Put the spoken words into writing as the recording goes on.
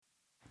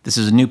This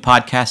is a new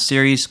podcast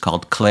series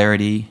called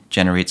Clarity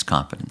Generates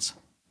Confidence.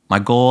 My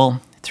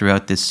goal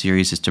throughout this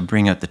series is to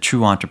bring out the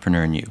true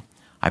entrepreneur in you.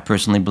 I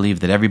personally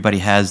believe that everybody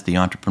has the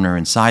entrepreneur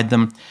inside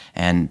them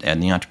and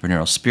the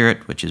entrepreneurial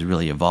spirit, which has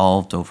really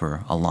evolved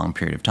over a long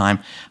period of time.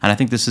 And I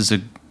think this is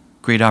a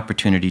great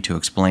opportunity to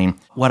explain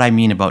what I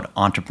mean about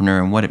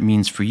entrepreneur and what it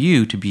means for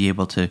you to be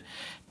able to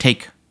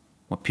take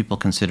what people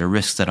consider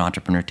risks that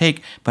entrepreneurs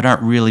take, but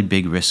aren't really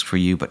big risks for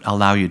you, but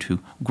allow you to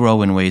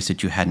grow in ways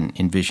that you hadn't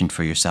envisioned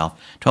for yourself,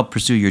 to help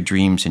pursue your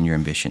dreams and your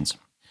ambitions.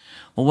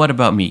 Well, what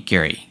about me,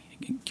 Gary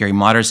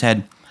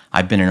Mottershead?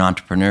 I've been an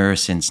entrepreneur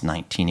since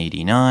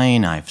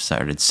 1989. I've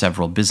started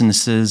several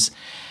businesses,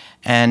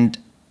 and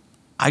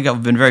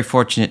I've been very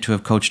fortunate to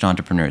have coached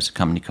entrepreneurs, a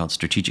company called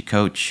Strategic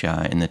Coach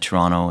in the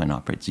Toronto and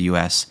operates the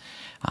US,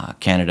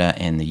 Canada,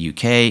 and the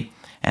UK.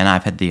 And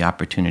I've had the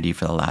opportunity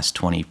for the last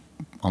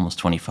almost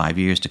 25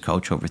 years to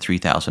coach over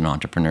 3,000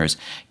 entrepreneurs,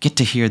 get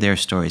to hear their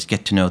stories,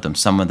 get to know them.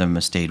 Some of them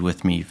have stayed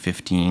with me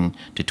 15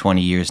 to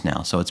 20 years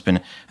now, so it's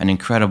been an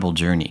incredible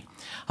journey.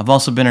 I've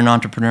also been an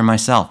entrepreneur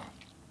myself.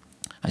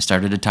 I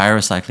started a tire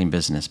recycling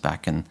business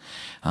back in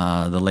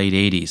the late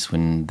 80s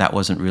when that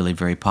wasn't really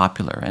very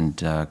popular, and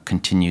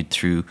continued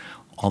through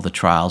all the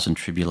trials and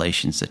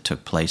tribulations that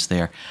took place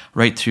there,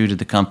 right through to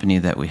the company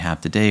that we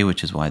have today,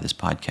 which is why this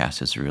podcast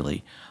is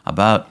really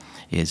about,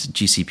 is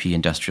GCP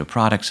Industrial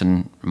Products,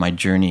 and my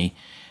journey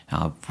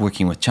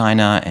working with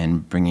China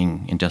and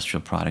bringing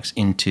industrial products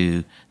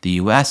into the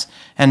U.S.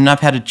 And I've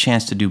had a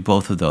chance to do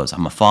both of those.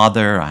 I'm a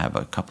father. I have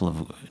a couple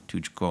of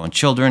two grown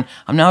children.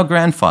 I'm now a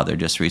grandfather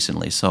just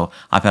recently, so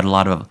I've had a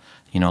lot of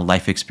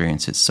life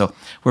experiences. So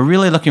we're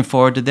really looking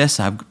forward to this.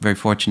 I'm very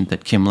fortunate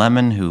that Kim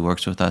Lemon, who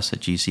works with us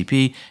at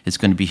GCP, is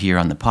going to be here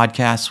on the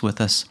podcast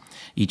with us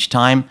each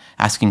time,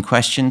 asking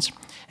questions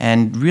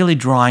and really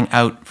drawing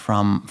out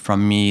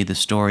from me the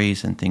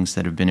stories and things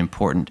that have been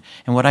important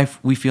and what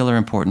we feel are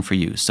important for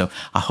you. So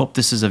I hope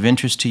this is of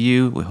interest to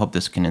you. We hope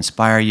this can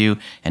inspire you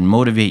and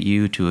motivate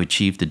you to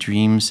achieve the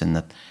dreams and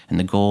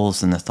the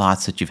goals and the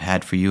thoughts that you've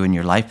had for you in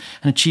your life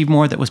and achieve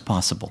more that was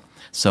possible.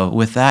 So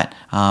with that,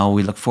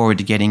 we look forward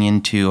to getting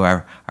into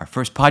our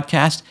first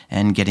podcast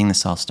and getting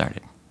this all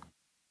started.